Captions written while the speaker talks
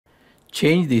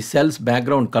Change the cell's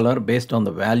background color based on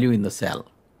the value in the cell.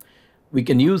 We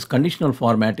can use conditional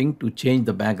formatting to change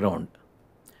the background.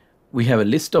 We have a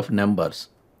list of numbers.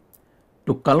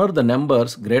 To color the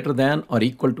numbers greater than or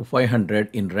equal to 500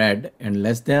 in red and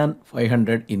less than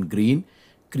 500 in green,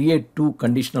 create two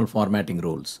conditional formatting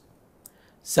rules.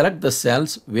 Select the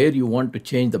cells where you want to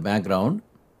change the background.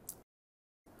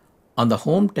 On the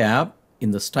Home tab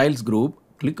in the Styles group,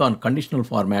 click on Conditional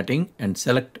Formatting and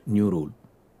select New Rule.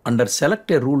 Under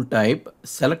Select a Rule Type,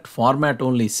 select Format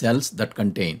Only cells that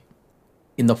contain.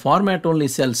 In the Format Only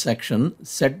Cells section,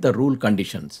 set the rule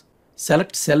conditions.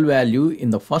 Select cell value in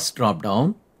the first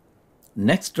drop-down.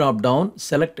 Next drop-down,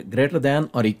 select greater than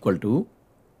or equal to.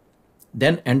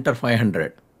 Then enter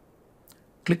 500.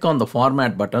 Click on the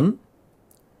Format button.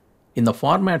 In the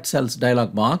Format Cells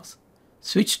dialog box,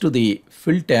 switch to the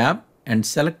Fill tab and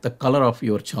select the color of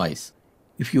your choice.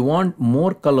 If you want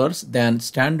more colors than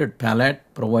standard palette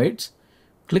provides,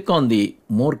 click on the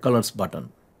More Colors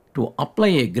button. To apply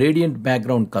a gradient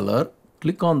background color,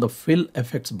 click on the Fill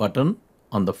Effects button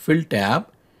on the Fill tab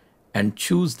and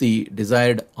choose the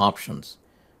desired options.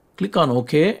 Click on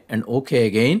OK and OK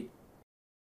again.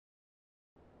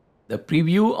 The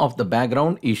preview of the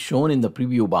background is shown in the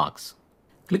preview box.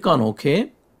 Click on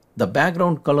OK. The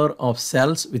background color of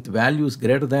cells with values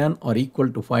greater than or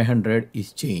equal to 500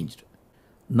 is changed.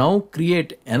 Now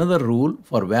create another rule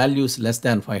for values less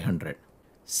than 500.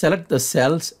 Select the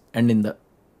cells and in the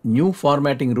new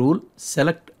formatting rule,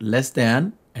 select less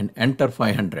than and enter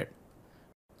 500.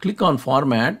 Click on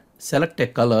Format, select a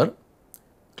color,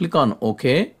 click on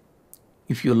OK.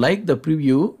 If you like the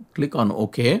preview, click on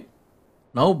OK.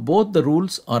 Now both the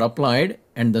rules are applied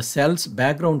and the cell's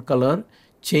background color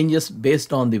changes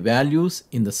based on the values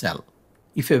in the cell.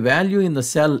 If a value in the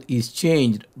cell is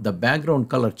changed, the background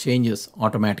color changes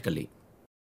automatically.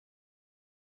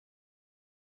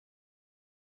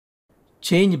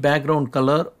 Change background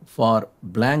color for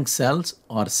blank cells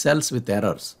or cells with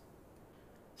errors.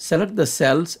 Select the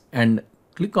cells and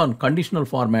click on Conditional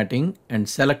Formatting and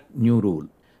select New Rule.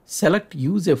 Select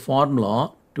Use a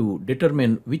formula to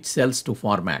determine which cells to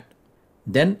format.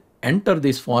 Then enter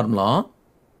this formula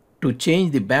to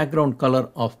change the background color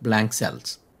of blank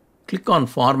cells. Click on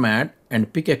Format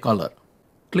and pick a color.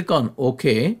 Click on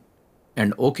OK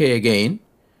and OK again.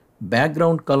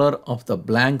 Background color of the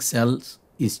blank cells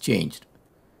is changed.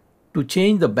 To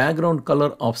change the background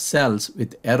color of cells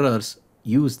with errors,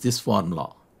 use this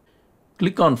formula.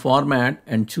 Click on Format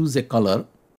and choose a color.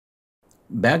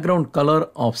 Background color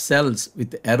of cells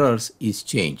with errors is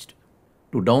changed.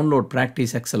 To download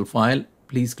practice Excel file,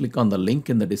 please click on the link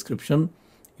in the description.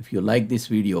 If you like this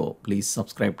video, please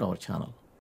subscribe to our channel.